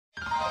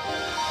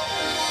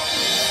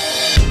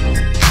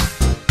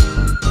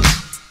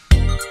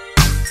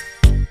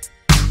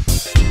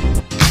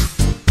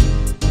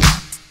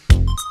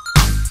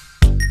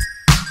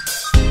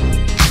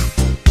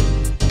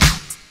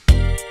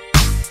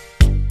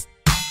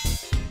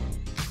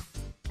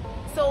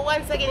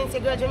once again, it's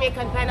your girl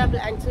Jamaican Pineapple,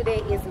 and today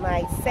is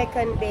my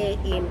second day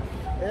in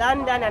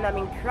London, and I'm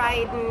in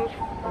Croydon,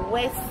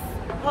 West.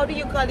 How do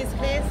you call this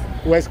place?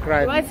 West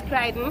Croydon. West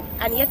Croydon.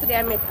 And yesterday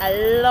I met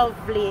a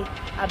lovely,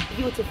 a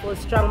beautiful,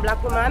 strong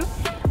black woman,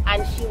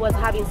 and she was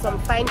having some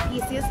fine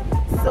pieces.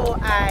 So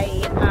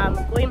I am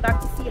going back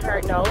to see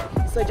her now.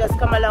 So just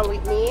come along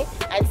with me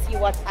and see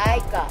what I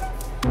got.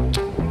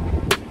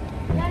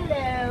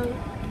 Hello.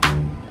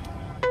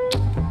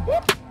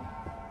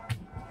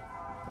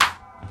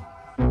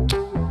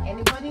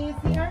 Anybody is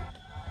here?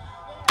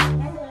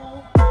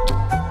 Hello.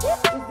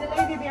 Is the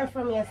lady there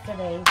from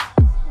yesterday?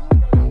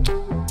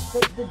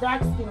 The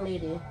dark skin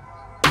lady.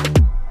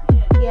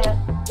 Yeah.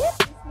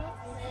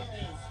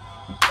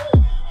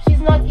 She's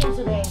not in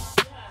today.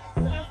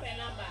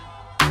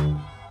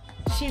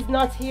 She's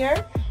not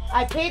here.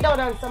 I paid out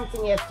on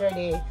something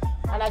yesterday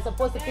and I'm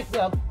supposed to pick it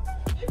up.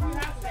 If you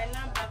have the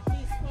number,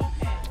 please call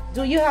her.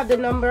 Do you have the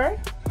number?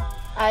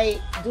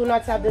 I do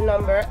not have the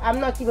number. I'm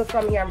not even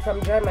from here. I'm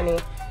from Germany.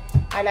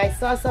 And I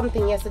saw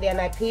something yesterday and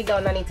I paid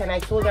down on it and I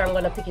told her I'm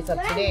going to pick it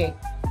up today.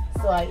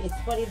 So it's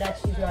funny that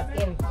she's not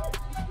in.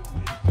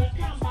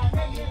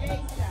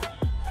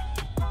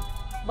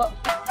 But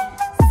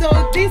so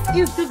this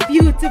is the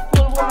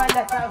beautiful woman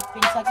that I've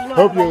been talking about.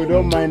 Hope you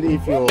don't mind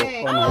if you're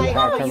Okay. on I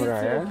our know camera,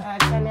 you too, yeah?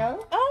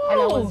 Chanel. Oh.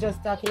 And I was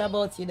just talking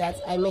about you that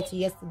I met you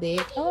yesterday.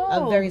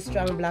 A very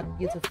strong, black,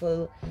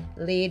 beautiful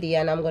lady,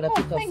 and I'm gonna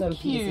pick up some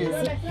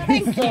pieces.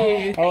 Thank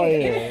you. Oh,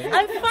 yeah.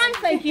 I'm fine,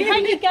 thank you. How are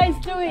you guys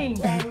doing?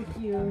 Thank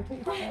you.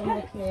 I'm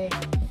okay.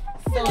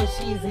 So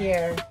she's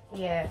here.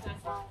 Yeah.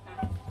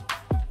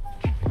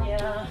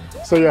 Yeah.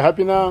 So you're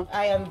happy now?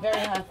 I am very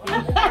happy. I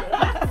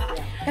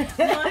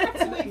have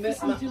to wait for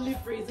some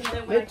deliveries, and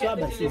then when I get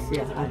the deliveries,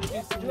 I'm going to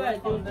do some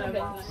work on them.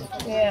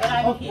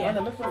 Yeah. I'm here.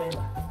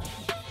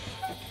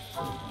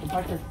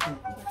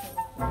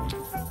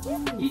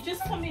 You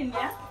just come in,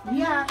 yeah?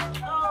 Yeah.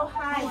 Oh,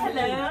 hi.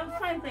 Hello. I'm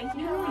fine, thank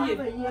you. How are you?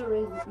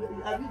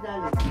 Have you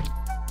done it?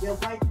 The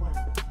white one.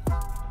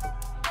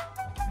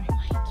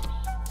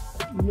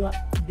 No,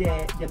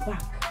 the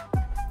back.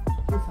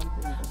 Do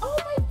something like that. Oh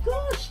my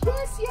gosh,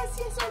 yes.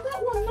 Oh, that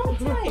one, long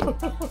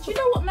time. Do you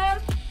know what, ma'am?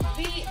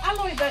 The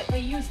alloy that they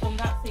used on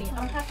that thing,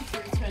 I'm happy to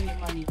return your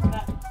money for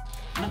that.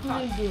 I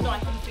can't. No, I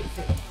can fix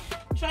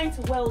it. Trying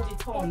to weld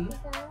it on,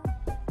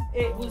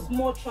 it was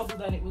more trouble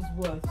than it was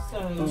worth. So,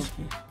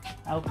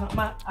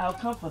 Okay. I'll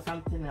come for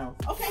something else.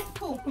 okay,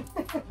 cool.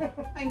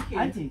 Thank you.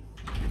 Auntie,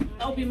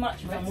 That'll be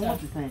much I'm better going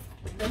to say.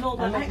 than all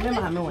that.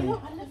 Remember, I know I it.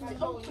 left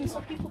it open so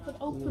people could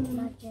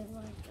open.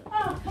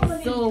 Oh, come on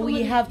in, So come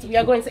we on have to. We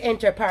are going to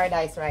enter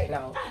paradise right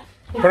now.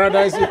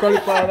 Paradise, you call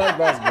it paradise?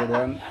 That's good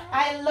one.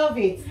 I love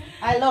it.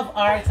 I love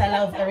art. I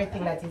love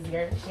everything that is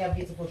here. She has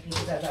beautiful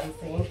pieces, as I'm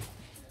saying.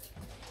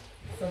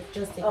 So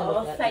just take a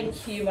look Oh, at thank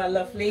this. you, my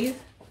lovelies.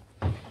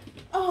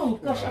 Oh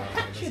gosh, I've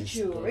packed your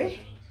jewelry.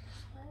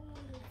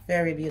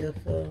 Very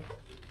beautiful.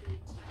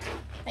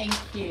 Thank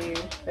you.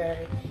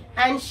 Very.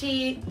 And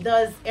she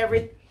does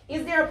every.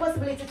 Is there a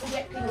possibility to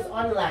get things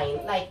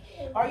online? Like,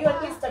 are you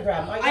on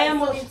Instagram? Are you I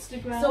am on social-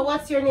 Instagram. So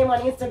what's your name on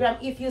Instagram?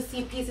 If you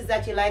see pieces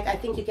that you like, I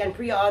think you can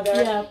pre-order.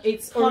 Yeah,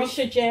 it's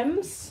Orisha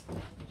Gems.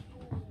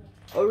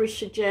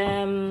 Orisha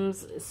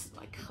Gems. It's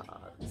my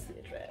card. It's the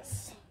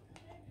address.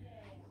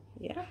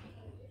 Yeah.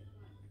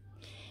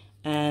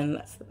 And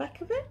that's the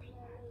back of it.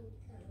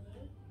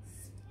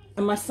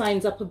 And my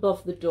sign's up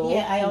above the door.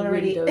 Yeah, I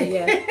already. Window,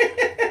 yeah.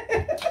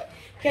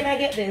 Can I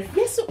get this?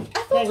 Yes, I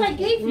thought I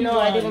gave you No,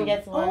 one. I didn't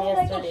get one Oh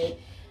my yesterday.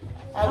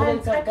 I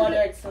wouldn't have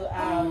bothered to.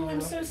 Oh,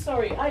 I'm so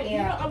sorry. You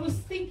yeah. know, I was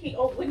thinking.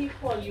 Oh, when you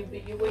call, when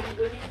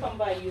you come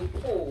by, you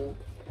call.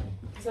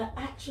 Because I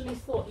actually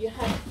thought you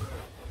had.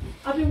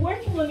 I've been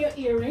working on your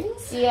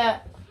earrings.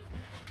 Yeah.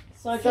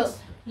 So I just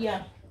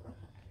yeah.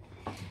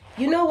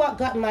 You know what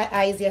got my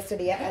eyes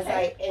yesterday as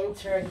I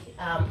entered?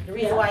 The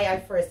reason why I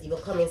first even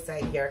come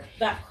inside here.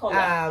 That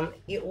color.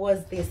 It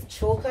was this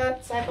choker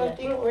type of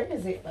thing. Where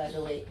is it, by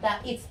the way?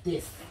 It's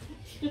this.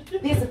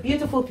 These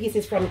beautiful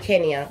pieces from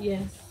Kenya.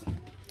 Yes.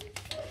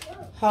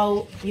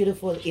 How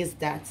beautiful is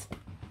that?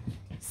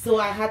 So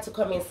I had to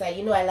come inside.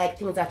 You know, I like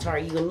things that are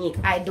unique.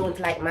 I don't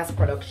like mass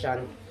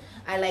production.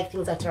 I like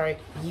things that are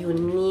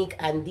unique,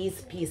 and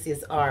these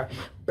pieces are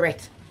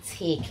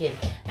breathtaking.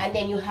 And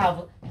then you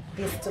have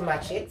this to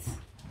match it.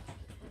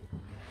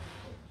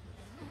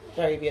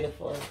 Very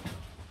beautiful.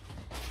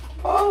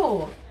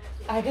 Oh,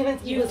 I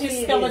didn't You even see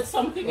discovered this.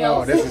 something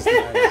Oh, else. this is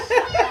nice.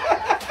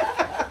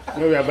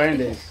 No, we are buying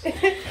this.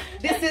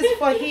 This is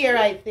for here,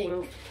 I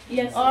think.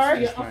 Yes. Or,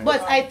 it's for your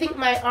but upper I arm. think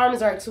my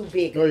arms are too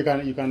big. No, you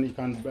can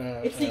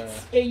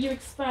You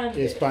expand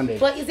it. expand it.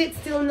 But is it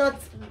still not?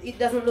 It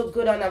doesn't look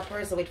good on a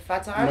person with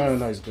fat arms.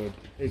 No, it's good.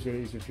 It's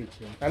a fit.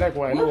 Yeah. I like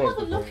why I know We'll what's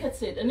have a good. look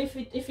at it, and if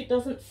it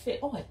doesn't fit,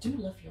 oh, I do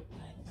love your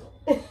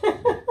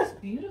bangle. It's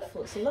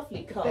beautiful. It's a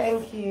lovely cut.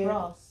 Thank you.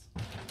 Brass.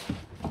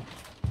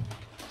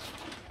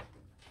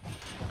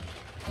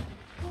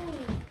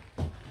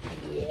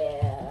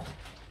 Yeah.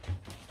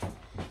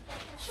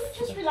 Should we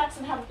just relax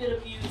and have a bit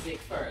of music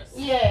first?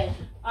 Yeah.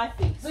 I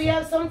think so. Do you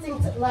have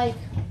something to like?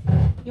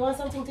 You want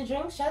something to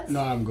drink, Shaz?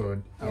 No, I'm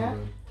good. I'm Yeah?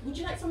 good. Would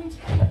you like something to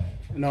drink?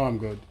 No, I'm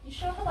good. You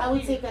sure? How I about will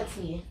you? take a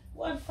tea.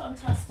 What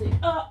fantastic.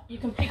 Oh, you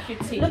can pick your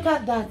tea. Look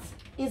at that.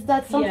 Is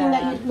that something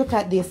that you look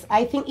at this?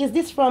 I think is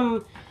this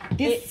from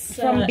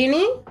from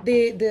Benin?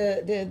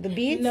 The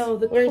beads? No,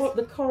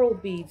 the coral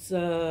beads,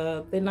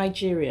 they're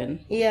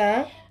Nigerian.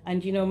 Yeah.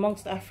 And you know,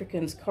 amongst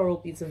Africans, coral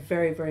beads are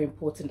very, very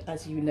important,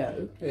 as you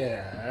know.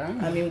 Yeah.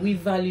 I mean, we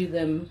value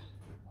them,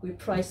 we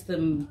price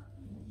them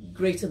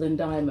greater than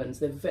diamonds.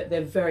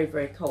 They're very,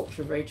 very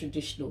cultural, very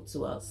traditional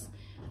to us,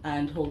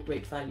 and hold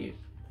great value.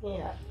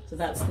 Yeah. So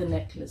that's the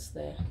necklace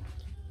there.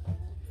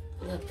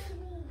 Look.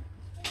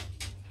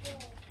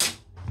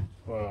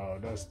 Wow,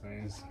 that's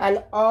nice.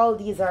 And all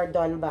these are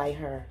done by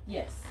her.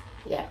 Yes.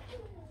 Yeah.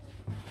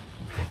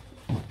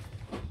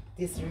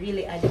 This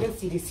really, I didn't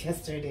see this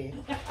yesterday.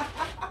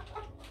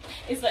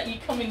 It's like you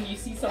come in, you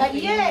see something.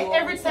 Yeah, new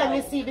every all the time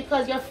you see,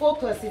 because your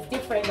focus is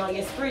different now,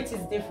 your spirit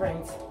is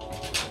different.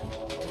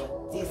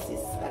 But this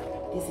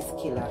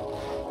is killer.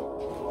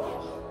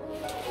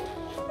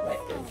 Right.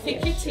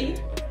 Take your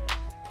tea.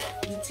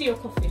 Is it tea or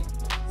coffee?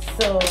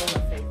 So,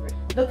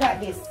 look at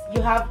this.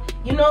 You have,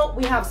 you know,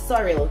 we have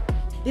sorrel.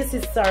 This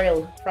is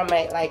sorrel from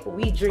my,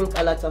 we drink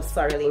a lot of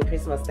sorrel in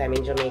Christmas time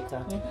in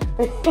Jamaica.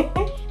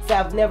 So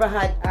I've never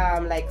had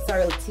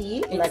sorrel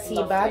tea in a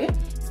tea bag.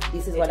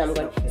 This is what I'm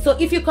going to. So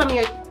if you come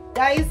here,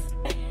 guys,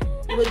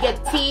 you will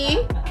get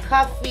tea,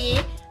 coffee,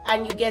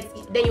 and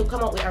then you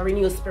come out with a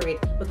renewed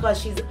spirit,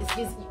 because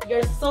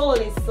your soul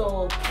is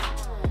so,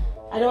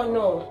 I don't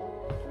know.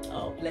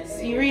 Oh,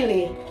 bless you.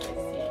 Really.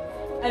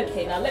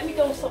 Okay, now let me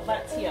go and sort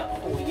that tea up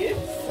for you.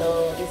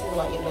 So this is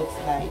what it looks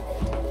like.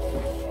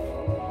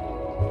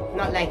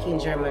 Not like in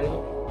Germany.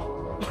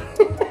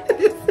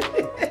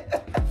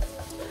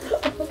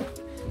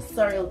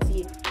 Sorrel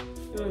tea.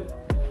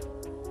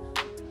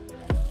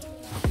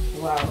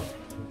 Wow.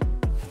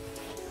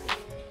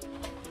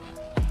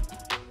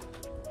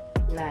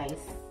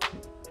 Nice.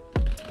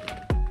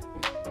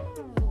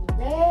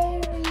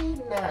 Very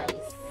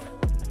nice.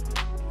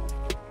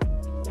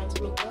 Not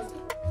to me, was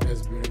it?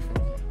 That's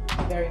beautiful.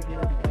 Very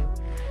beautiful.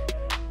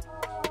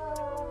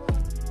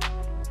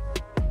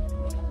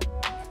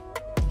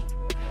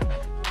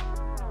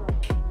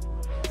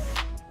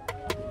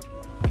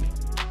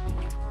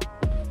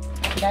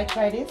 Did I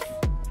try this?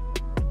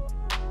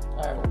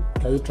 Or,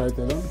 Can you try it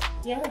alone?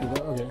 yeah.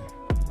 Okay.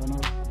 Oh, no.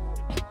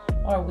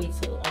 Or wait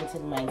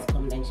until mine's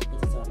come, then she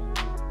puts it on.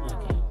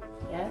 Okay.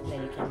 Yeah,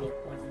 then you can make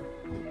one.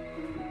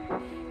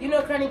 You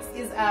know, Chronix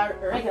is a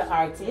reggae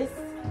artist,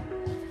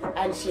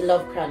 and she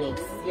loves Chronix.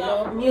 You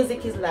know,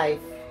 music is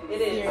life.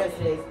 It is.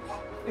 Seriously.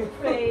 We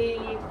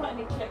play quite an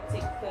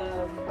eclectic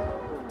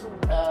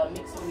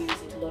mix of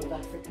music, a lot of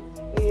African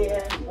music,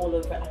 Yeah. all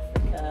over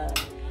Africa.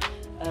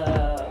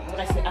 When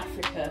I say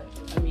Africa,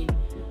 I mean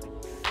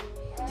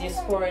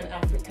diaspora in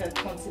Africa,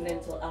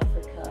 continental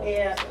Africa.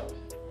 Yeah. So,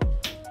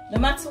 no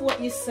matter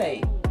what you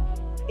say,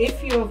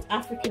 if you're of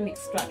African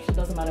extraction,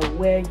 doesn't matter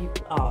where you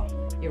are,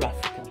 you're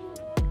African.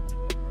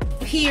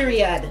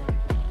 Period.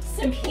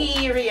 Simple.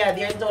 Period.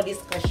 There's no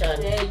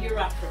discussion. Yeah, you're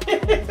African.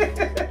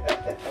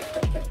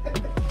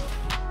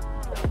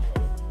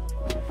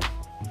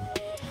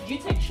 Do you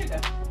take sugar?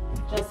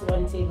 Just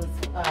 1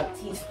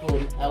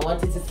 teaspoon. I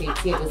wanted to say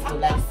tablespoon,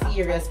 like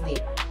seriously.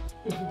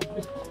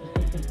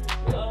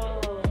 Oh.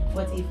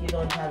 But if you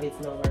don't have it,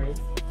 no worries.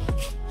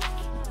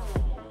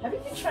 Have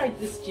you tried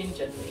this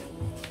ginger thing?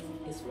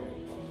 It's very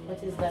good.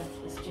 What is that?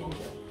 It's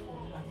ginger.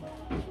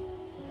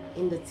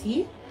 In the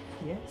tea?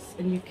 Yes.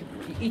 And you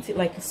eat it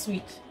like a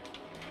sweet.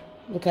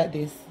 Look at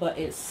this. But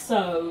it's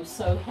so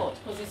hot.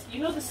 Because it's,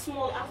 you know, the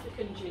small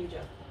African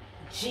ginger.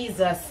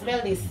 Jesus,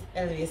 smell this,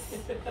 Elvis.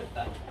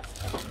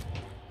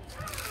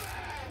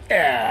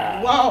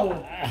 Yeah.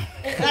 Wow.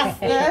 That's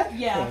good.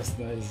 Yeah. That's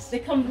nice. They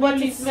come But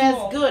really it smells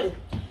small. good.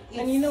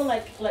 And you know,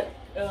 like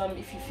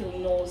if you feel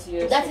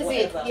nauseous. That or is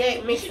it. whatever, Yeah,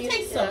 it you makes should you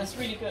taste some. It's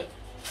really good.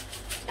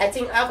 I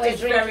think after It's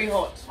very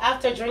hot.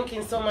 after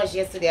drinking so much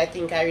yesterday, I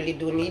think I really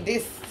do need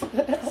this.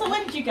 So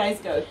when did you guys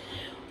go?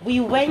 We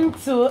went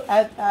to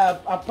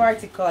a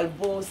party called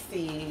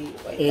Bossy.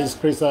 It's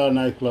Crystal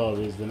Nightclub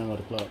is the name of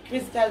the club.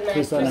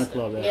 Crystal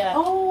Nightclub, yeah.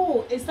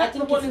 Oh, is I that the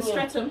think one in it's new.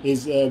 Streatham?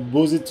 It's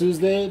Boozy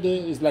Tuesday.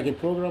 It's like a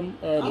program.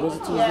 Boozy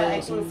Tuesday. Yeah, I or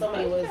think something.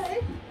 somebody was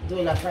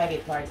doing a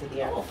private party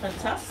there. Oh,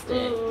 fantastic.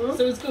 Mhm.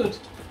 So it's good.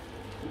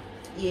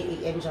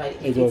 He enjoyed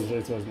it. It was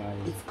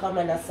nice. It's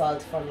common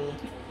assault for me.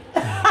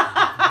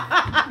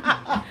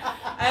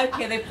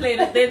 Okay, they played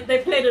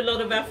a lot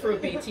of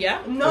Afrobeat,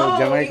 yeah? No,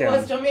 Jamaican. it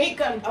was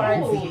Jamaican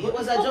party. Oh, it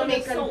was a common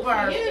Jamaican assault for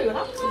party. you.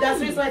 How come? That's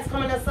the reason why it's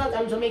common assault.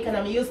 I'm Jamaican.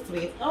 I'm used to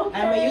it. Okay.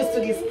 I'm used to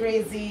this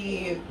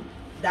crazy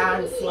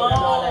dancing and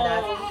all of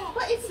that.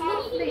 But it's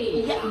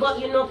lovely. Yeah, but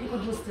you know, people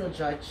do still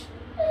judge,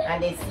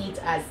 and they see it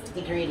as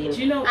degrading.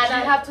 Do you know? And I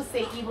have to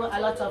say, even a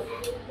lot of,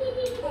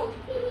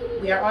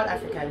 we are all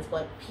Africans,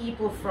 but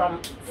people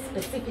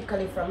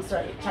specifically from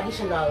certain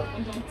traditional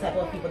type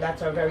of people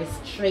that are very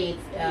straight,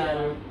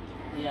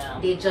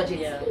 they judge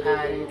it,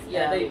 and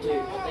they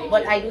do.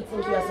 But I do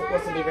think you are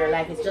supposed to live your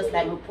life. It's just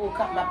like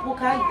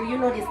Mapuka. Do you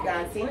know this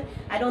dancing?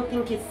 I don't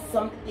think it's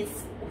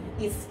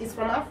it's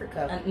from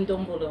Africa. And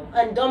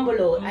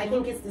Ndombolo. I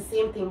think it's the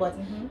same thing, but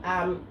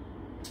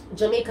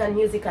Jamaican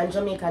music and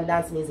Jamaican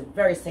dancing is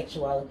very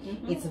sexual.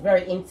 It's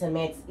very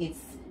intimate.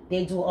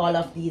 They do all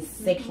of these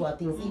sexual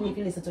things. Even if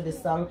you listen to the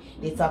song,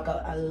 they talk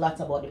a lot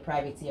about the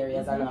private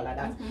areas and all of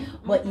that.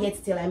 But yet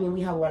still, I mean,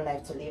 we have one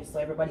life to live, so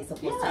everybody's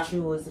supposed to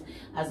choose,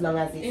 as long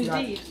as it's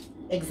not...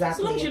 Exactly. As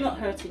long as you're not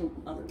hurting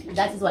other people.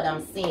 That is what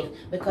I'm saying.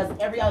 Because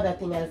every other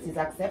thing else is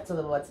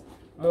acceptable, but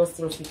most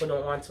things people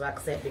don't want to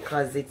accept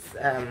because it's...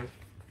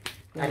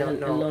 I don't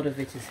know. A lot of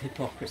it is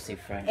hypocrisy,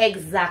 Frank.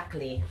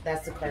 Exactly.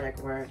 That's the correct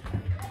word.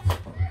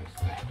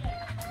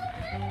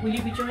 Will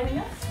you be joining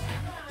us?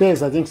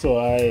 Yes, I think so.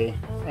 I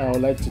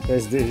would like to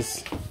test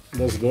this.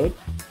 That's good.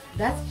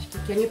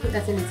 Can you put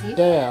that in the tea?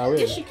 Yeah, I will.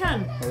 Yes, you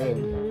can. I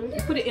will.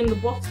 You put it in the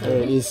bottom.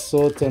 It's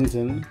so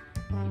tempting.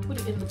 You put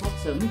it in the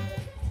bottom.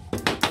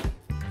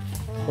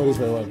 What is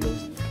my word,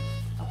 please?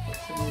 I'll put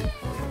some more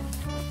for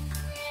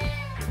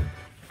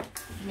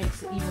you.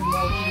 Makes it even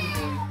more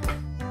easy.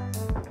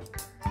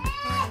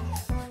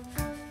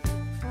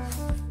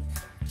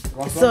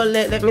 So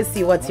let me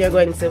see what you're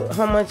going to...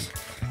 How much?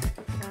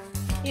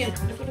 Yeah,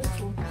 look at the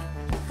spoon.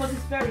 Because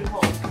it's very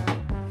hot.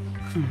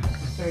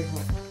 It's very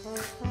hot.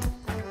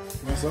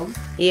 Want some?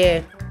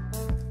 Yeah.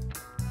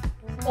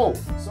 Oh,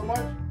 so much?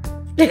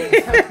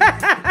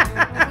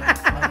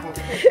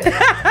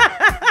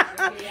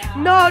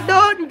 No,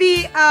 don't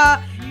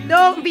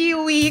be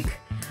weak.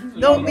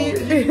 Don't be.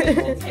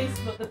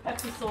 Taste but the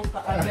pepper sauce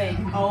that I made.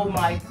 Oh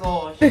my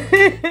gosh,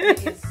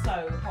 it is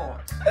so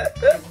hot.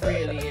 It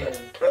really is.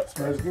 It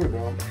smells good,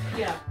 though.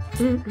 Yeah,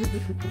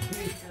 really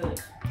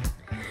good.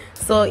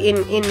 So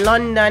in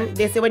London,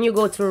 they say when you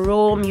go to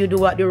Rome, you do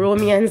what the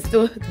Romans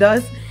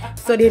does.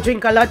 So they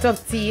drink a lot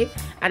of tea,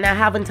 and I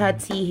haven't had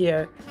tea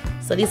here.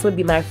 So this would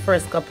be my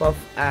first cup of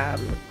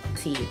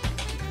tea.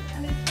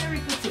 And it's very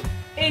good too.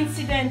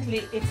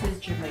 Incidentally, it is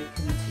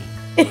Jamaican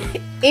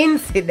tea.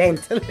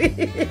 Incidentally.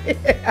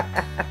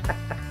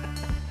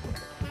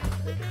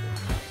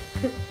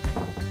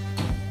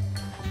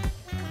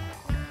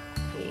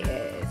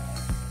 Yes.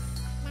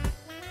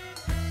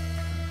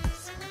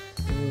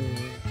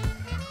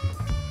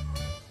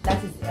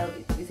 That is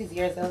Elvis. This is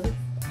yours, Elvis?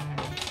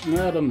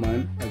 No, I don't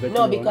mind.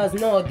 No, because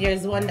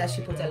there's one that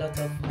she put a lot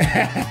of.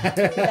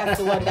 That's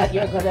the one that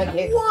you're gonna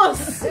get. What?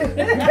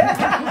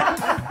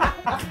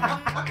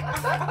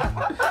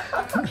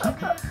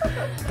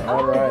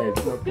 All right,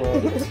 no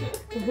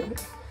problem.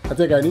 I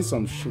think I need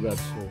some sugar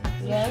too.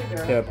 Yeah.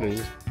 Yeah,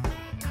 please.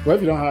 Well,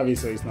 if you don't have it,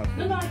 so it's not.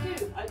 No, I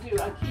do. I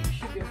keep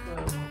sugar for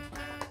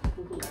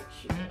people who like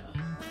sugar.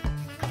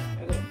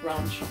 I got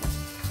brown sugar.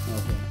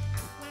 Okay.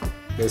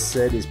 They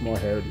said it's more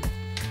healthy.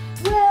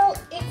 Well,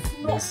 it's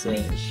not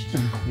bleached.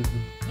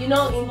 You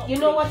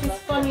know what is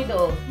funny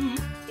though?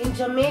 In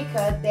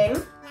Jamaica,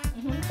 then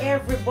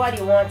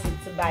everybody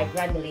wanted to buy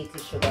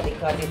granulated sugar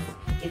because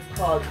it's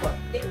called what?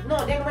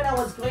 No, then when I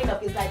was growing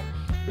up, it's like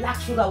brown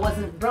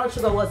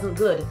sugar wasn't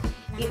good.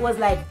 It was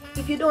like,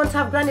 if you don't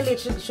have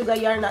granulated sugar,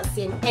 you're not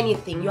saying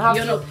anything. You're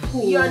not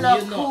cool. You're not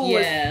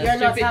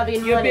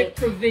having You're money. a bit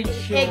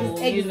provincial.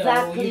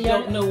 Exactly. You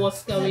don't know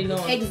what's going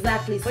on.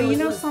 Exactly. But you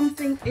know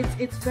something?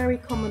 It's very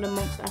common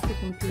amongst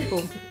African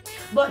people.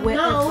 But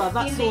now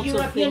in the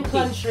European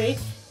country,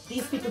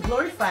 these people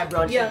glorify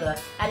brown sugar,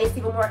 and it's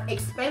even more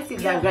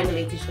expensive than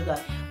granulated sugar.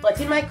 But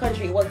in my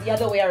country, it was the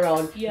other way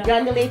around.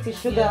 Granulated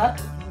sugar,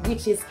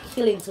 which is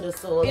killing to the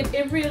soul.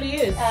 It really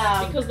is,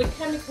 because the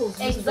chemicals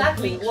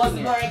was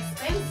more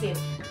expensive.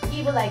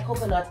 Even like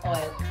coconut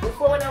oil.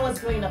 Before, when I was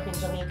growing up in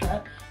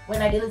Jamaica,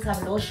 when I didn't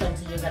have lotion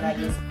to use and I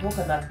used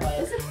coconut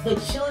oil, the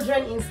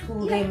children in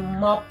school, they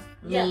mock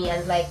me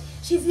and like,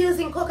 she's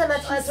using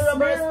coconut oil to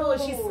rub her school,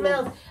 she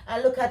smells.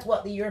 And look at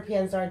what the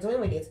Europeans are doing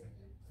with it.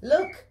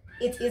 Look.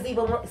 It is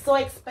even more, so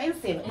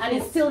expensive, and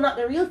it's still not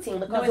the real thing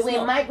because the way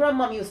my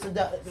grandmom used to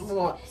do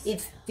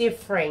it's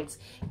different.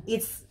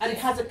 It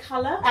has a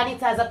color. And it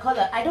has a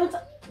color.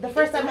 The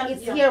first time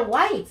it's here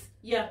white.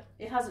 Yeah,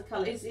 it has a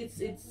color. It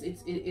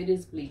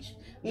is bleached.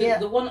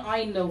 The one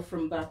I know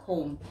from back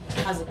home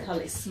has a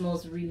color. It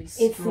smells really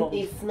strong.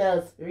 It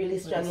smells really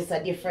strong. It's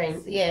a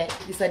different.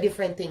 It's a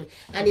different thing,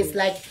 and it's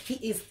like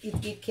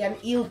it can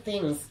heal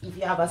things if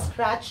you have a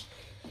scratch.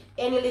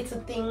 Any little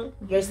thing,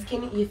 your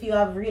skin, if you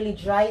have really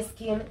dry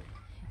skin,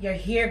 your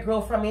hair grow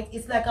from it.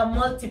 It's like a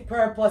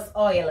multi-purpose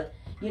oil,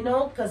 you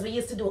know, because we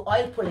used to do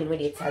oil pulling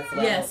with it as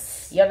well.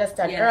 Yes. You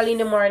understand? Yes. Early in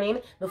the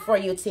morning, before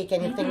you take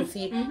anything,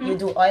 you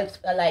do oil,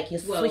 like you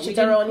switch it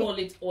around. We call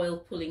it oil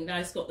pulling. Now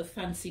it's got the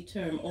fancy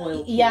term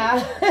oil pulling.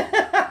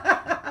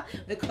 Yeah.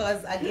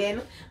 Because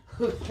again,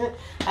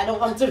 I don't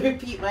want to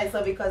repeat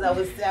myself because I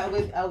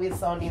will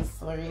sounding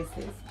so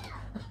racist.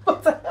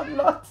 But I'm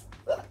not.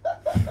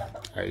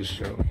 Are you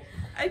sure?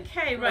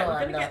 Okay, right, we're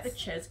going to get the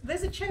chairs.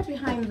 There's a chair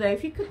behind there.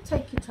 If you could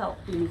take it out,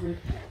 please, and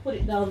put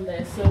it down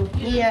there so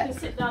you can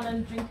sit down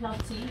and drink our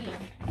tea.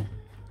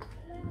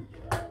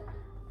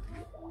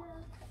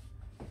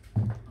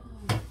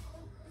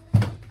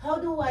 How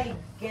do I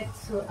get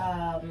to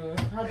how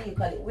do you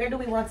call it? Where do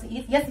we want to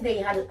eat? Yesterday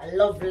you had a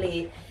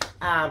lovely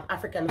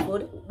African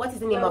food. What is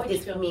the name of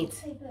this meat?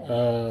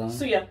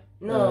 Suya.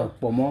 No.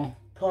 Pomo.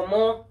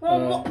 Pomo.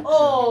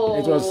 Oh.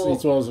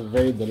 It was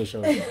very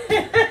delicious.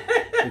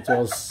 It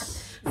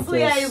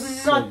Suya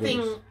is so nothing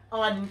good.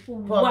 on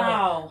pomo.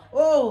 Wow.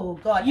 Oh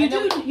God.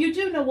 You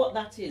do know what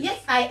that is?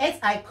 Yes,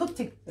 I cooked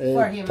it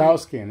for him. Cow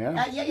skin, yeah?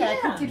 I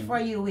cooked it for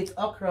you with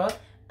okra,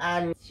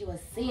 and she was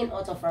saying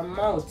out of her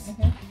mouth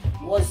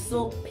was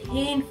so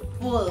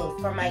painful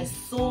for my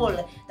soul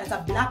that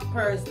a black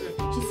person,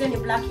 she said the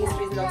black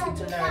history is nothing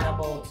to learn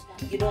about.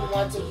 You don't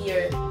want to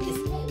hear this.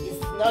 It's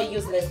not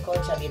useless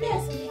culture, baby.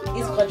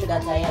 This country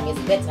that I am is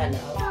better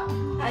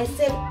now. I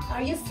said,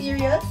 are you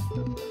serious?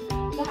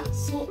 That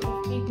sort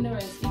of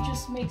ignorance, it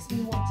just makes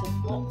me want to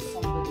box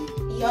somebody.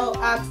 Yo,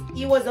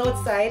 he was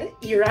outside.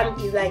 He ran.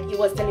 He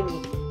was telling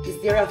me,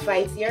 is there a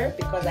fight here?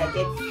 Because I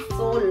get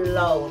so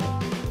loud.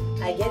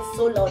 I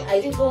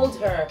told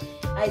her,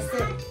 I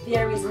said,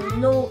 there is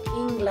no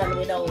England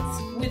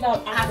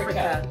without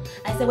Africa.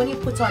 I said, when you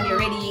put on your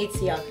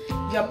radiator,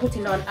 you're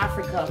putting on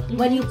Africa.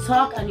 When you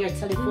talk on your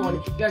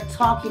telephone, you're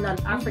talking on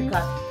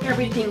Africa.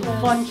 Everything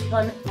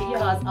functions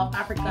because of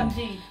Africa.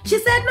 Indeed. She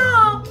said,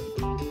 no.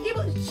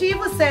 She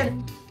even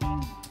said,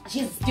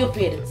 she's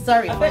stupid.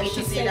 Sorry for me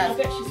to say that. I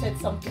bet she said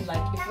something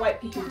like, if white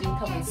people didn't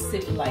come and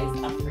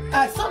civilize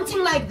Africa.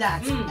 Something like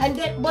that. And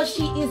then, but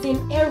she is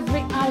in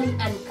every alley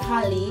and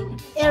cali,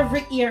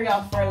 every area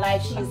of her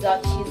life. She's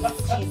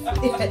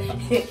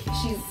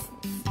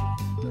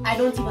I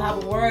don't even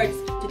have words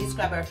to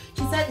describe her.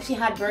 She said she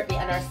had birthday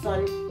and her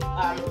son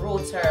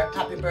wrote her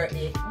happy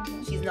birthday.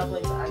 She's not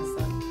going to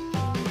answer.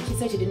 She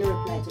said she didn't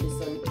reply to the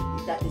son.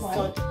 That the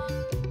son,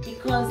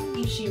 because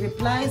if she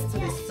replies to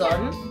the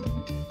son,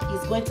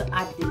 he's going to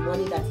add the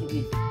money that he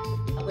will.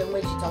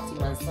 When she talked to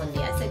him on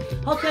Sunday, I said,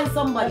 how can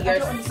somebody,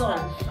 your son?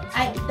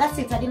 That's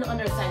it, I didn't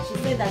understand. She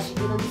said that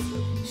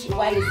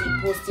why is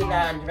he posting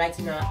and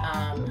writing her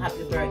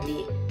happy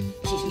birthday?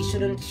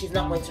 She's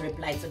not going to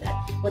reply to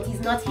that. But he's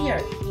not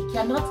here. He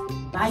cannot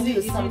buy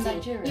you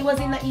something. He is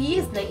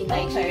in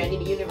Nigeria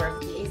in the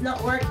university. He's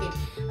not working.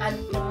 And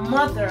the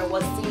mother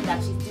was saying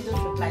that she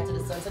didn't reply to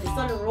the son. So the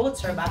son wrote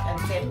her back and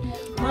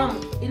said,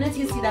 Mom, didn't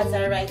you see that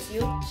I write to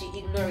you? She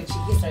ignored it. She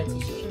hissed her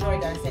teeth. She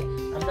ignored it and said,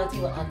 I'm not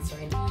even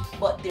answering.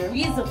 But the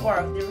reason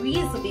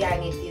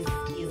behind it is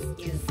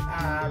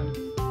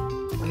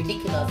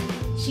ridiculous.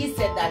 She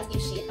said that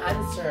if she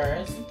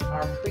answers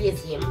or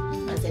praise him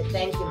and said,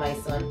 thank you, my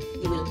son,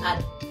 he will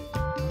add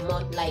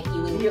more, like he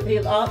will.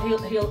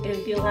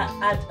 He'll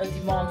add a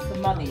demand for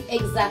money.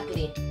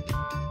 Exactly.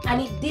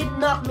 And it did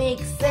not make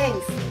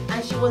sense.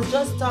 And she was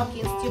just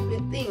talking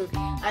stupid things.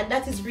 And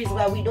that is the reason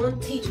why we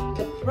don't teach.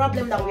 The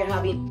problem that we're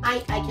having, I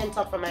can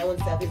talk for my own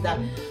self, is that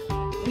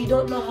we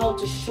don't know how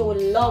to show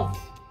love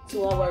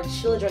to our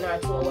children or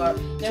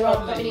to our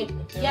community.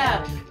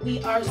 Yeah,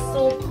 we are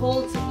so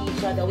cold to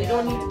each other. We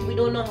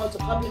don't know how to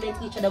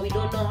compliment each other. We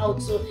don't know how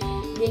to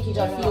make each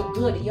other feel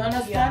good. You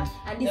understand?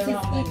 And this is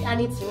it,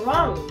 and it's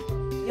wrong.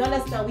 You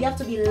understand? We have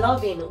to be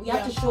loving. We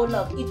have to show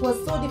love. It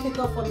was so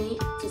difficult for me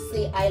to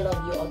say I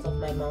love you out of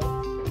my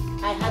mouth.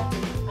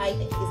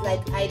 It's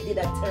like I did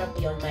a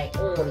therapy on my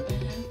own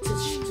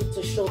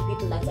to show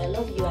people that I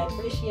love you, I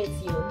appreciate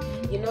you.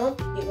 You know,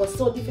 it was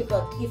so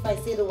difficult. If I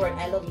say the word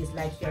I love you, it's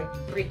like you're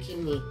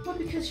breaking me. Well,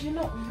 because you're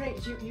not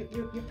raised, your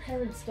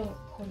parents don't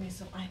call you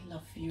so I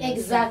love you.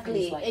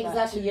 Exactly, like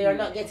exactly. You're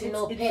not getting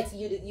no pets.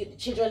 You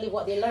children live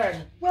what they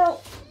learn.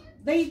 Well,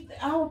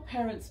 our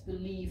parents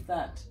believe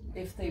that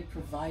if they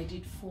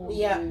provided for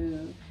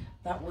you,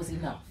 that was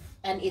enough.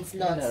 And it's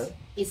not. You know?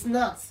 It's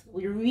not.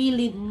 We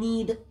really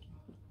need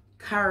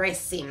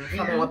caressing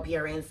from our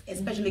parents,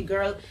 especially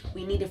girl.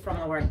 We need it from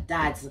our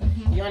dads.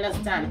 You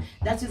understand?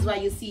 That is why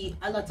you see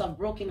a lot of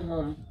broken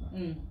home,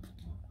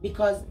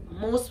 because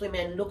most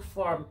women look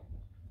for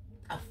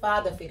a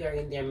father figure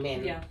in their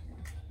men.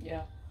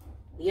 Yeah.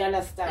 You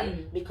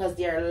understand? Because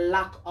their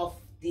lack of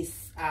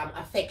this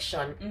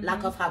affection,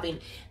 lack of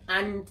having.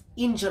 And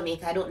in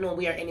Jamaica, I don't know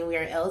where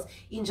anywhere else,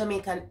 in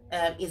Jamaica,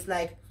 it's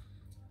like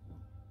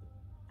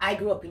I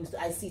grew up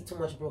I see too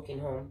much broken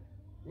home.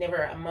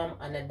 Never a mom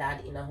and a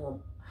dad in a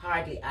home.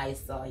 Hardly I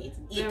saw it.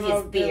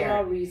 There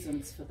are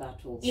reasons for that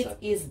also. It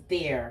is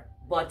there,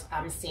 but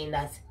I'm saying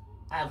that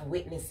I've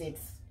witnessed it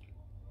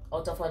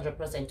out of 100%,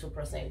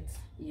 2%.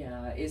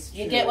 Yeah, it's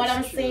true. You get what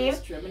I'm saying?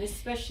 It's true. I mean,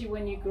 especially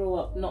when you grow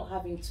up not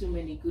having too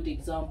many good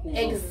examples.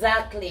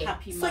 Exactly.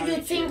 Happy so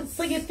you think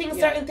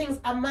certain things,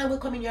 a man will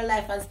come in your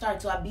life and start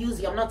to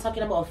abuse you. I'm not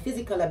talking about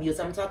physical abuse.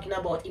 I'm talking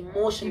about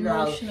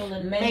emotional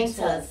and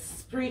mental,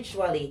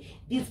 spiritually.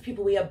 These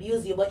people will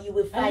abuse you, but you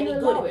will find it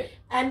good.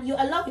 And you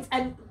allow it.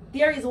 And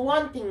there is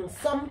one thing,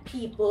 some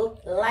people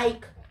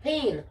like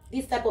pain,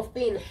 this type of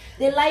pain.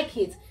 They like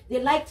it.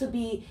 They like to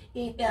be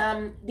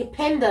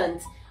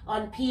dependent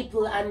on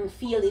people and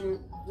feeling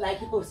like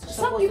people.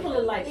 Some people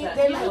are like that.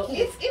 They You know, like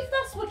it. if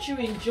that's what you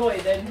enjoy,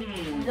 then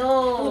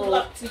No. good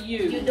luck to you.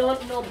 You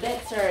don't know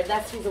better.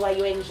 That's why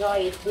you enjoy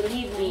it.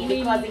 Believe me.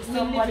 Because if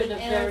somebody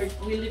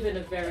we live in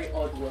a very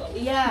odd world.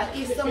 yeah,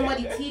 if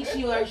somebody teach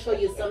you or show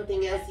you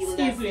something else, you will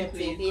Excuse me, accept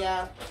please. it.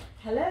 Yeah.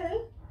 Hello.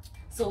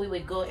 So we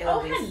would go Elvis.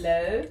 Oh,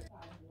 hello.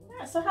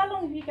 Yeah, so how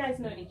long have you guys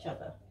known each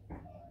other?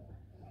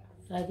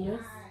 5 years?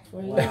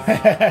 4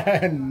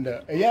 years?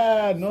 No.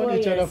 Yeah, known 4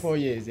 each other years. 4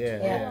 years.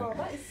 Yeah. Oh,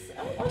 that is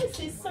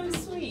honestly it's so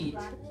sweet.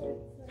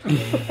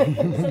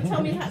 So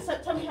tell me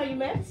how you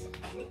met.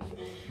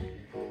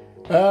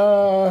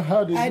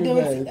 How did I you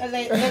don't guys?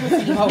 like. Let me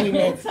see how we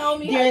met. Tell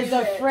me. There's how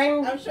you a met.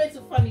 friend. I'm sure it's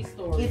a funny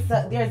story.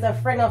 There's a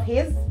friend of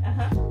his.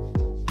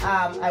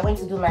 I went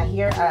to do my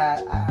hair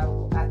at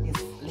this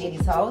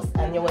lady's house,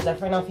 and there was a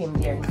friend of him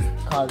there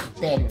called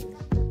Ben.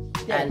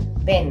 And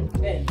Ben.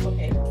 Ben,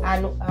 okay.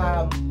 And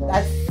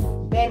that's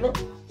Ben.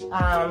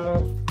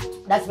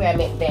 That's where I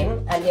met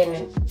Ben, and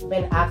then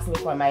Ben asked me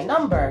for my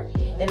number.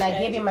 Then I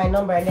gave him my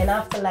number, and then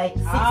after like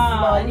 6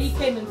 months, and he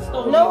came and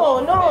stole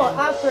no,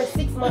 after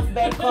 6 months,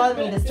 Ben called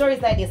me. The story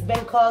is like this: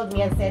 Ben called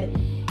me and said,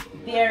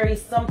 "There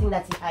is something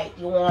that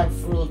he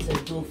wants me to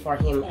do for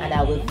him, and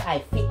I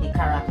fit the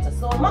character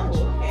so much."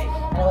 Okay.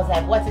 And I was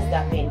like, "What is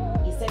that, Ben?"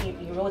 He said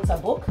he wrote a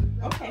book,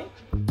 Okay.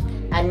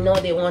 and now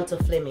they want to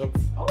film it.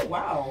 Oh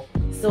wow.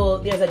 So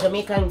there's a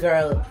Jamaican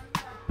girl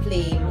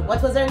playing.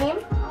 What was her name?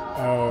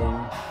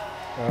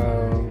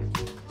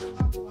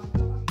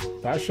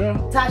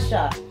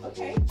 Tasha.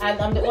 Okay. And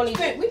I'm the only.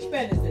 Which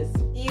Ben is this?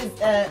 He's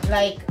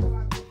like,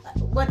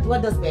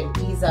 what does Ben?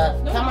 He's a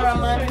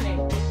cameraman. What's his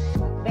surname?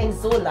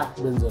 Benzola.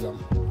 Benzola.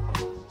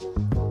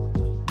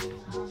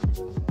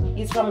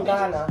 He's from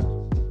Ghana.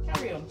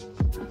 Carry on.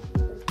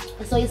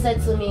 So he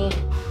said to me,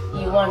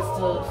 he wants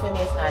to film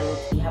it, and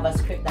he have a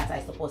script that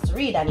I'm supposed to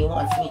read, and he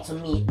wants me to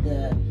meet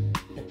the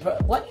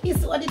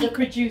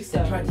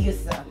producer.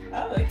 Producer.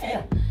 Oh,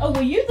 okay. Oh,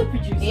 were you the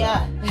producer?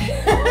 Yeah.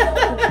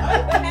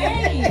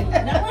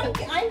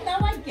 Okay. Now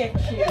I get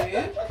you.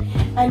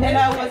 And then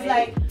I was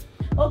like,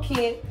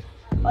 okay,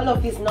 all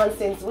of this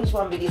nonsense, which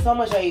one be this? How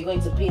much are you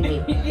going to pay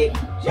me?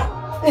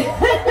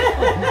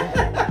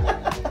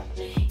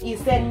 He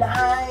said,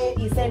 nah.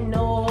 He said,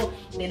 no,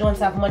 they don't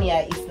have money.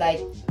 It's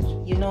like,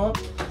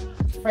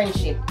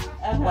 friendship,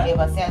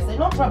 whatever. So I said,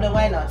 no problem,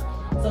 why not?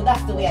 So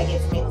that's the way I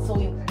get to meet. So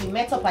we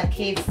met up at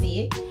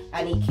KFC,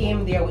 and he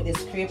came there with the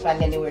script, and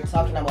then they were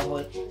talking about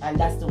it, and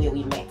that's the way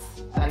we met.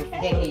 And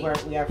then we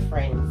are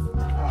friends.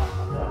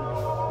 Nice.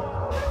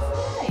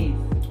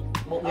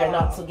 But we are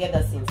not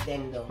together since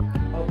then, though.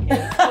 Okay.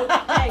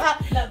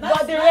 Now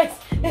But the rest.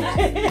 that's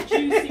the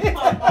juicy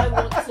part I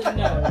want to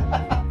know.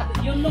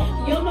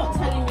 You're not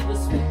telling me the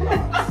sweet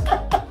parts.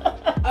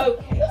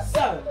 Okay,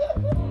 so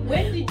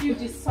when did you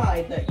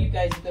decide that you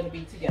guys are going to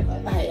be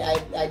together?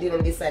 I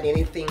didn't decide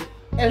anything.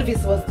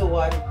 Elvis was the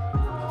one.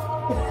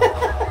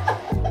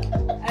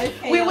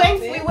 Okay.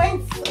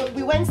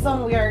 We went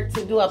somewhere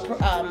to do a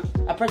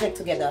project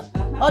together.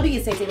 How do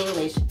you say it in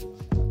English?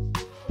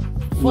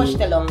 We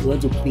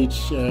went to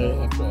pitch.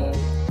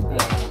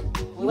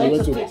 We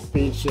went to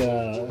pitch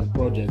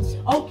projects.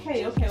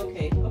 Okay,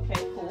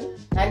 cool.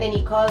 And then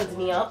he called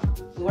me up.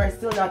 We were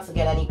still not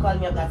together, and he called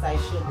me up that I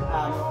should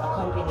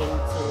accompany him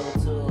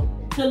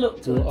to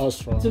look to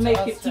Austria. to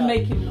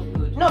make him look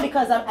good. No,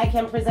 because I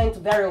can present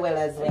very well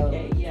as well.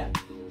 Okay, yeah.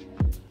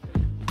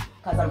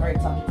 Because I'm very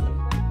talkative.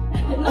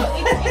 No,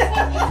 it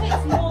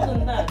takes more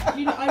than that.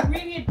 I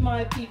really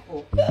admire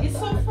people. It's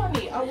so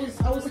funny. I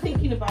was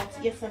thinking about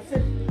it. Yes, I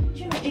said,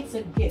 it's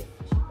a gift.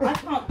 I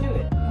can't do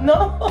it.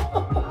 No.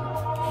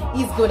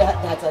 He's good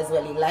at that as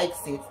well. He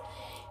likes it.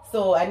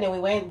 So, and then we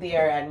went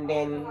there, and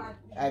then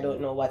I don't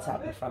know what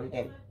happened from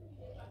then.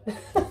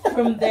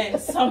 From then,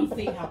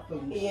 something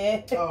happened.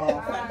 Yeah.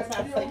 Oh,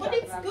 fantastic. But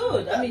it's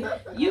good. I mean,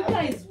 you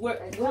guys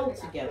work well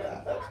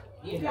together.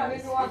 It's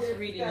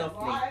really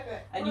lovely.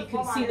 And you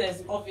can see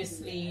there's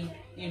obviously,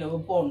 a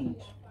bond.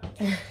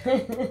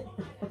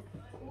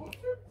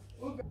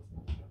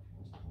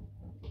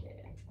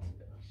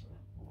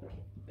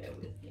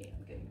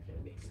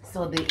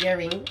 So the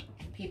earring,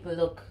 people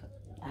look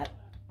at,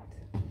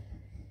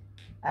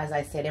 as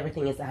I said,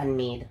 everything is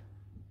handmade.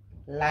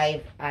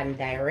 Live and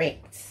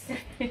direct.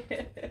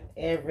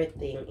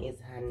 Everything is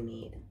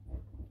handmade.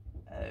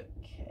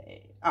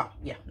 Okay.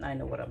 Yeah, I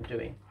know what I'm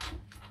doing.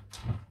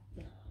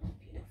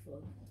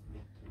 Beautiful.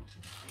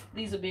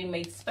 These are being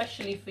made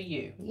specially for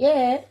you.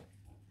 Yeah.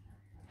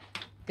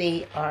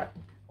 They are.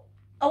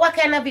 Oh, what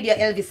kind of video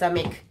Elvis I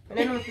make?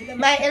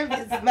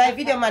 My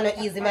video man not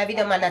easy. My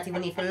video man not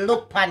even if you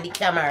look on the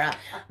camera.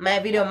 My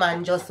video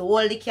man just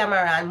hold the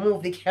camera and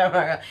move the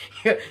camera.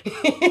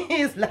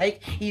 It's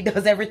like he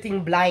does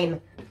everything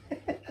blind.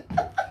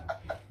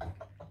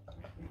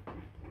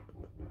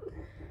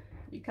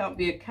 You can't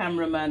be a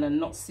cameraman and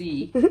not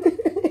see.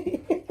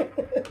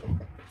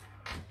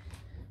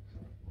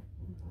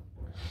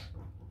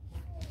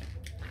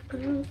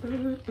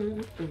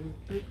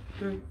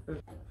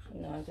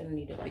 No, I'm gonna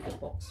need a bigger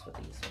box for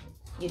these ones.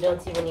 You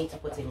don't even need to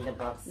put it in the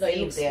box. No,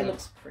 Save them. It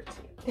looks pretty.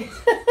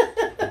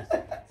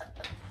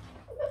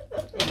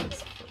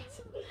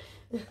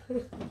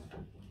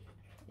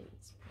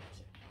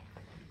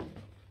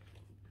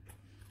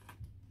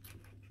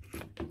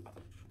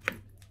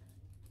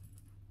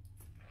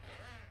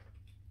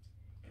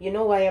 You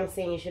know why I'm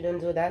saying you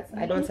shouldn't do that?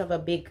 I don't have a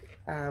big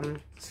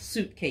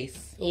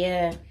suitcase.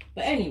 Yeah.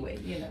 But anyway,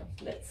 you know,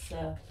 let's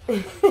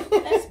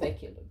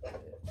make it look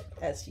good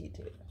as you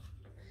do.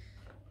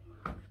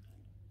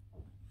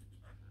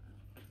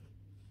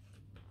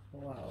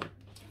 Wow.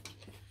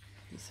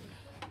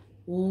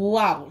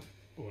 Wow.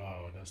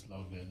 Wow, that's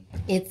lovely.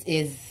 It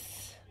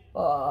is.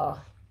 Oh,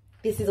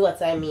 this is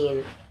what I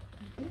mean.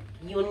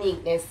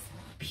 Uniqueness,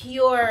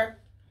 pure.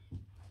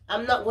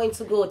 I'm not going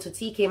to go to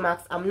TK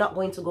Maxx. I'm not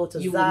going to go to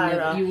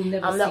Zara. You will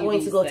never I'm not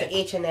going to go there. to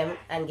H&M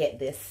and get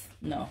this.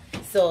 No.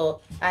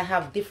 So I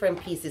have different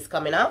pieces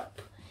coming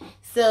up.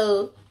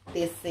 So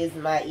this is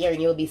my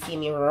earring. You'll be seeing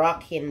me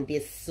rocking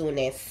this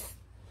soonest.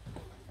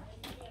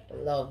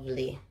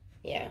 Lovely.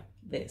 Yeah.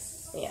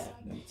 This. Yeah.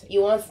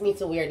 You want me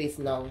to wear this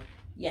now?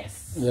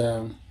 Yes.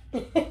 Yeah.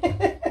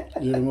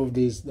 You remove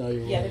this. Now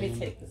you Yeah, let me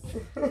take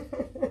this.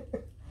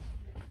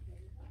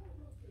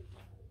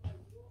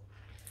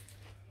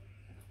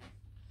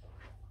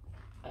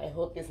 I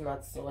hope it's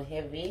not so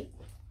heavy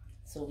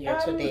to wear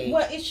today.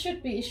 Well, it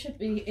should be. It should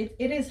be.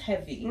 It is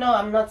heavy. No,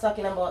 I'm not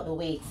talking about the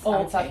weight. Oh,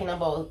 I'm okay. talking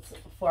about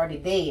for the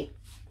day.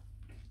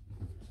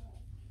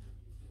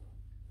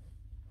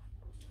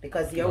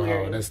 Because you're Wow,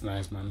 wearing. that's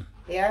nice, man.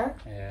 Yeah?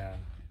 Yeah.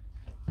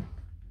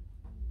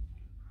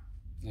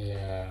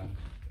 Yeah.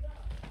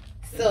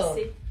 So.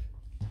 See?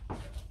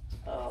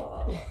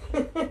 Oh.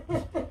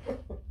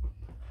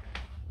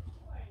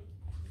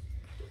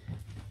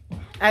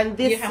 And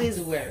this You have is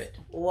to wear it.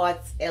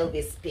 what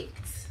Elvis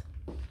picked.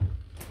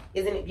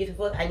 Isn't it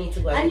beautiful? I need to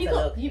go and And take you a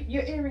got look.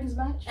 your earrings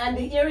match. And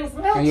the earrings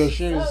match. And your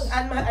shoes.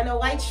 And the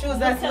white shoes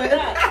Look as at well.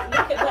 that.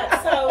 Look at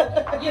that.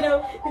 So, you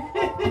know,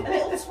 a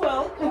little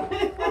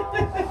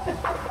twirl.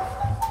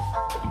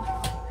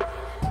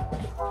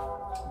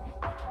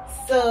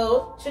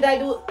 So, should I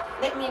do,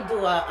 let me do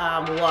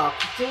a walk.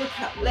 Do a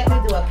cat. Let me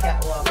do a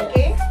catwalk,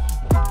 okay?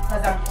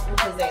 Because I'm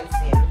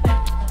representing.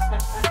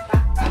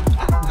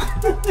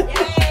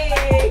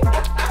 Yay!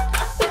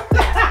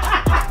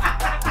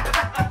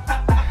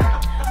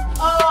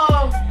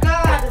 Oh,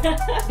 God.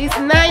 This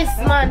nice,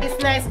 man. This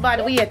nice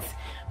bad. Wait.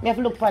 Me have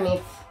to look on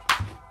it.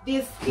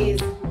 This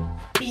is,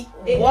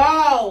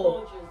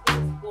 wow.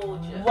 It's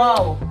gorgeous.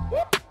 Wow.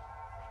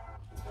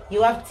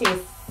 You have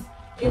taste.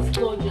 It's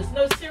gorgeous.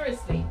 No,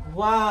 seriously.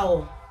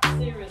 Wow.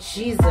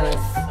 Seriously. Jesus.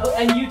 Oh,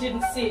 and you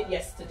didn't see it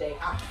yesterday.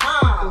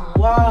 Aha!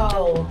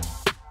 Wow.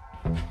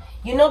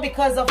 You know,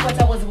 because of what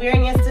I was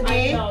wearing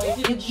yesterday, I know, it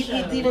didn't show.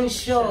 it didn't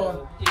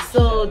show. Didn't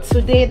So show.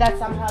 today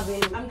that's I'm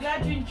having. I'm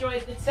glad you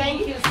enjoyed the tea.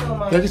 Thank you so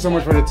much. Thank you so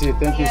much for the tea.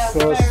 Thank you Yes,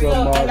 so very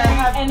good. much. And I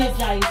have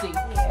Energizing.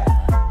 Yeah.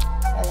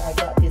 And I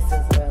got this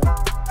as well.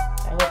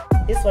 I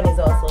hope this one is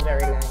also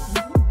very nice.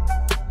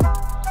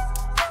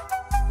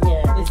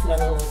 Yeah, this is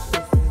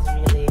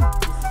really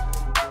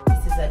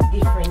this is a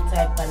different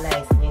type of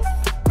niceness.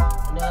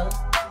 You know?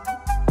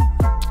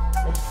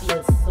 It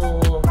feels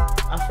so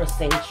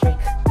Afrocentric.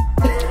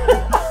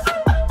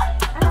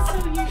 And so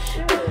you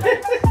should.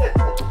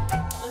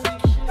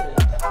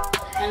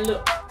 And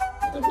look.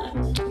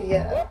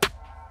 Yeah.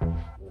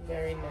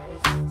 Very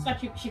nice. It's like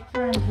she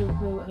planned her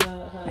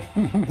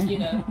you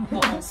know, her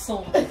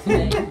ensemble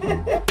today.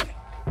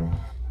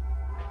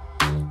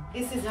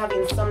 This is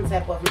having some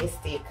type of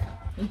mistake.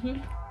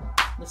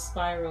 The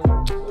spiral.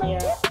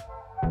 Yeah.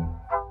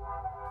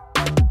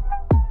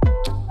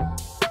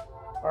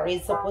 Or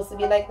is it supposed to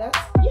be like that?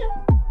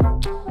 Yeah.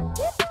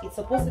 It's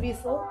supposed to be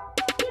so?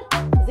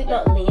 Yeah. Is it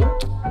not lean?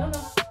 No.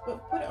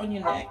 Put it on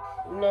your neck.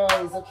 No,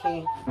 it's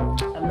okay.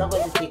 I'm not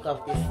going to take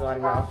off this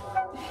one now.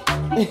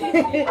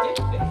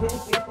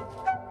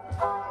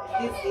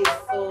 This is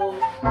so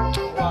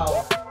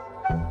wow.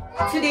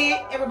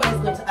 Today everybody's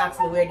going to ask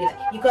me where did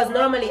I, because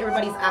normally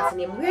everybody's asking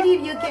him where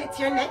did you get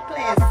your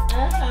necklace?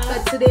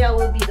 But today I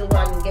will be the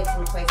one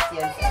getting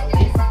questions.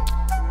 Elvis,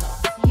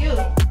 not you.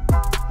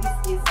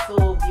 This is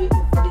so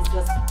beautiful. It's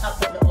just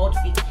top of the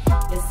outfit.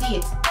 You see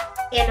it?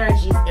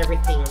 Energy is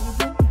everything.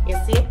 You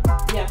see?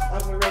 Yeah,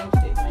 I've arranged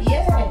it.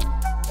 Yeah.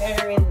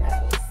 Very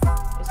nice.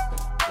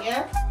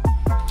 Yeah.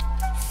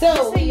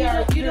 So You we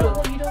are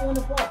don't want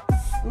to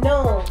box.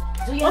 no.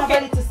 Do you have Okay.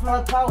 a little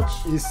small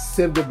pouch? You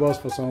save the boss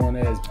for someone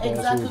else because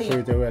Exactly. you throw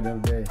it away at the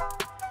end of the day.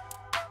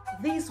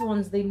 These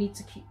ones, they need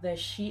to keep their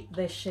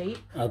shape.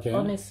 Okay.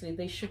 Honestly,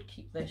 they should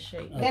keep their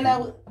shape. Then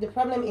the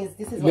problem is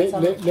this is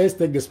what Let's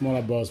take the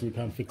smaller boss. We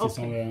can fix it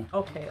somewhere.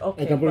 Okay.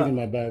 I can put it in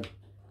my bag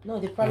no,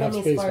 the I problem have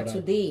is space for for that.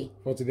 today.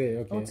 for today.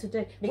 Okay. Oh,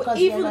 today. Because Well,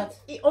 you're even not-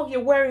 oh,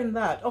 you're wearing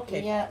that.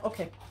 Okay. Yeah.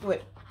 Okay.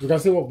 Wait. You can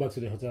still walk back to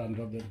the hotel and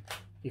drop them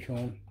if you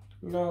want.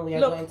 No, we are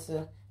Look. going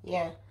to.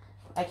 Yeah,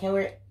 I can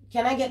wear.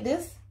 Can I get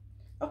this?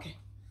 Okay.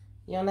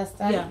 You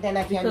understand? Yeah. Then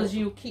I can. Because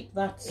you keep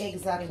that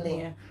Exactly. in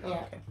here. Yeah.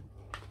 Okay.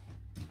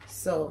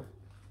 So.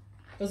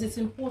 Because it's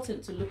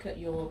important to look after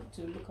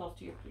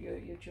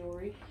your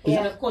jewelry. Yeah.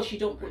 And of course, you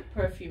don't put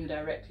perfume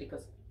directly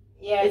because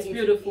Yeah, it's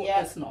beautiful.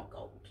 Yeah. It's not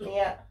gold.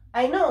 Yeah.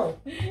 I know.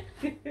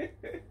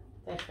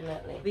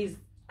 Definitely. These,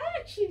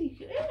 actually,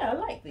 yeah, I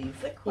like these.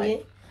 They're quite.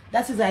 Yeah.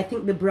 That is, I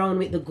think, the brown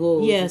with the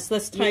gold. Yes,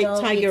 let's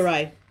tiger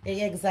eye.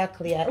 Yeah,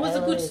 exactly. It was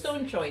a good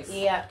stone choice.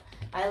 Yeah,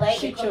 I like.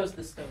 She chose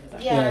the stone.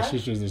 Yeah. She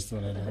chose this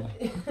one. I know.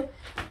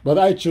 But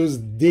I chose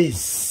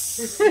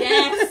this.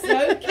 Yes.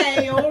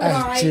 Okay. All right.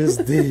 I chose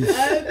this.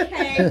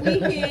 Okay, we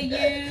hear you.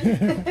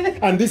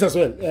 And this as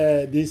well.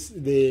 This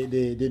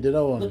the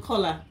other one. The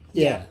collar.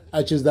 Yeah,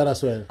 I choose that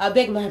as well. I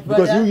beg my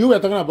brother. Because you were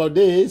talking about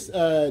this.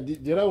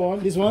 The other one.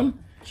 This one.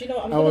 Do you know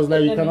what? I was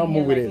like, you cannot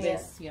move with it.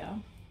 This, yeah.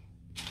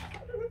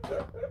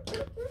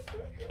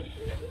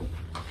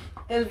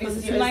 Elvis,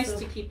 It's nice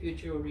to keep your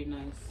jewelry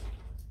nice.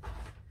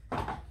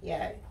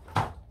 Yeah.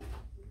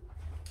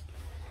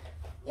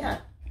 Yeah.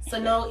 So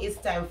now it's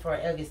time for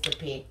Elvis to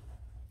pay.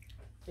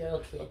 You're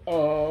okay.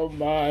 Oh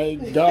my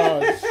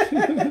gosh.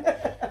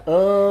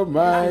 Oh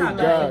my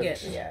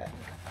gosh. Yeah.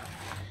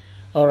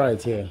 All right,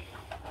 here.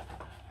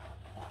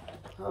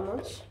 How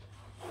much?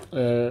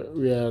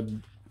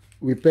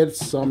 We paid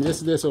some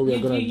yesterday, so we are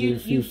gonna do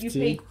 50. You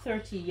paid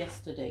 30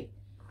 yesterday,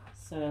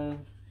 so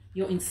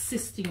you're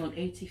insisting on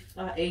 80.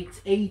 Okay.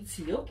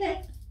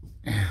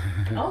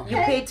 Okay. You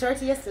paid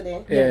 30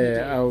 yesterday.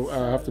 Yeah, I'll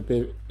have to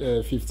pay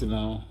 50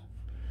 now.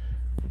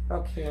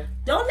 Okay.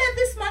 Don't let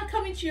this man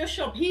come into your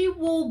shop. He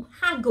will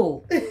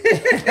haggle.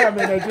 I'm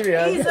in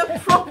Nigeria. He's a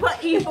proper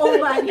evil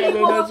man. He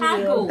will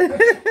haggle.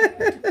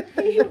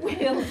 He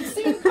will. You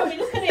see him coming?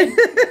 Look at him.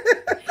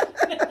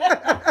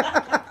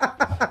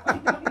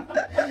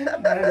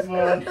 Nice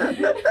one.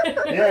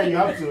 Yeah, you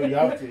have to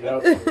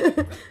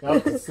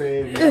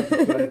save. You have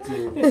to try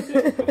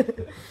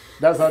to.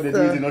 That's how they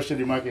do it in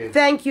Oshodi Market.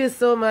 Thank you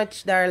so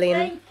much, darling.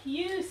 Thank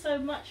you so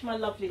much, my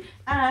lovely.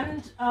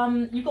 And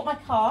you got my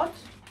card.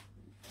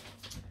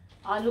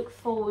 I look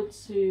forward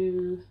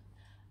to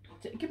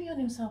give me your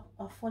name so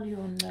I'll follow you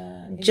on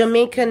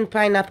Jamaican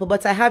Pineapple,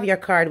 but I have your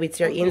card with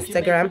your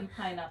Instagram. Jamaican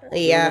Pineapple.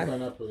 Yeah.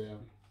 Pineapple, yeah.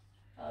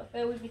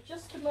 Bear with me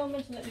just a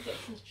moment and let me get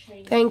some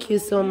change. Thank you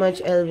so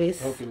much,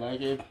 Elvis. Hope you like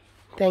it.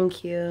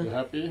 Thank You you.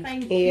 happy?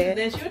 Thank Yeah. you.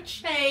 There's your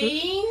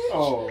change.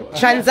 Oh.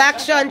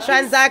 Transaction.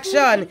 Twisted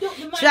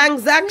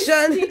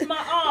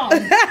my arm.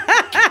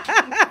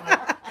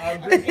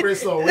 I'm doing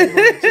press on. We're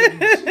going to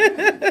change.